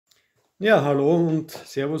Ja, hallo und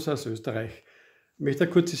Servus aus Österreich. Ich möchte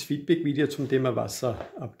ein kurzes Feedback-Video zum Thema Wasser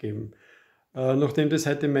abgeben. Nachdem das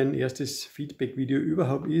heute mein erstes Feedback-Video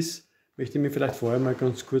überhaupt ist, möchte ich mich vielleicht vorher mal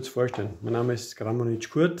ganz kurz vorstellen. Mein Name ist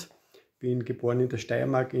Kurt, bin geboren in der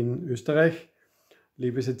Steiermark in Österreich,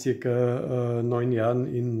 lebe seit circa 9 Jahren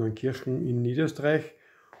in Neunkirchen in Niederösterreich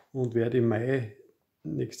und werde im Mai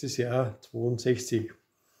nächstes Jahr 62.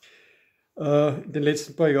 In den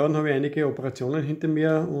letzten paar Jahren habe ich einige Operationen hinter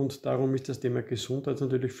mir und darum ist das Thema Gesundheit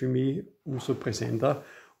natürlich für mich umso präsenter.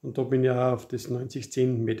 Und da bin ich auch auf das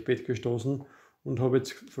 90-10 Medbed gestoßen und habe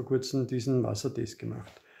jetzt vor kurzem diesen Wassertest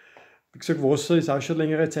gemacht. Wie gesagt, Wasser ist auch schon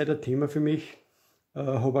längere Zeit ein Thema für mich.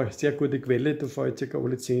 Habe eine sehr gute Quelle, da fahre ich ca.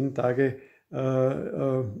 alle 10 Tage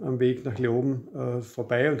am Weg nach Leoben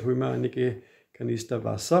vorbei und hole mir einige Kanister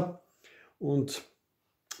Wasser. Und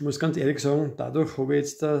ich muss ganz ehrlich sagen, dadurch habe ich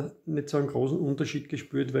jetzt nicht so einen großen Unterschied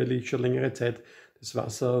gespürt, weil ich schon längere Zeit das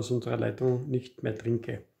Wasser aus unserer Leitung nicht mehr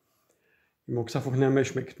trinke. Ich mag es einfach nicht mehr,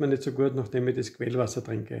 schmeckt mir nicht so gut, nachdem ich das Quellwasser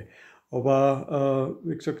trinke. Aber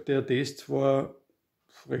wie gesagt, der Test war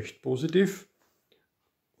recht positiv.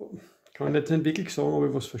 Ich kann jetzt nicht wirklich sagen, ob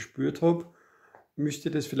ich was verspürt habe. Müsste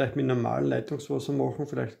das vielleicht mit normalem Leitungswasser machen,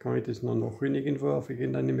 vielleicht kann ich das noch nachholen irgendwo auf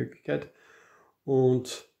irgendeine Möglichkeit.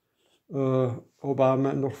 Und habe auch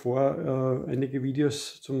noch vor, einige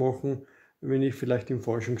Videos zu machen, wenn ich vielleicht im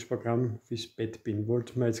Forschungsprogramm fürs Bett bin.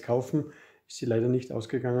 Wollte mir jetzt kaufen, ist sie leider nicht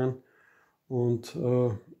ausgegangen. Und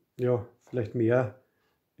ja, vielleicht mehr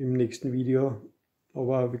im nächsten Video.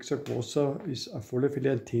 Aber wie gesagt, Wasser ist auf alle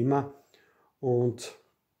Fälle ein Thema und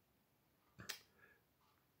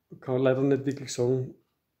kann leider nicht wirklich sagen,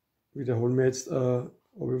 wiederhole mir jetzt,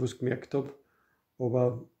 ob ich was gemerkt habe.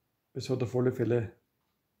 Aber es hat auf alle Fälle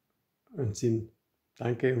einen Sinn.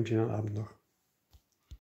 Danke und schönen Abend noch.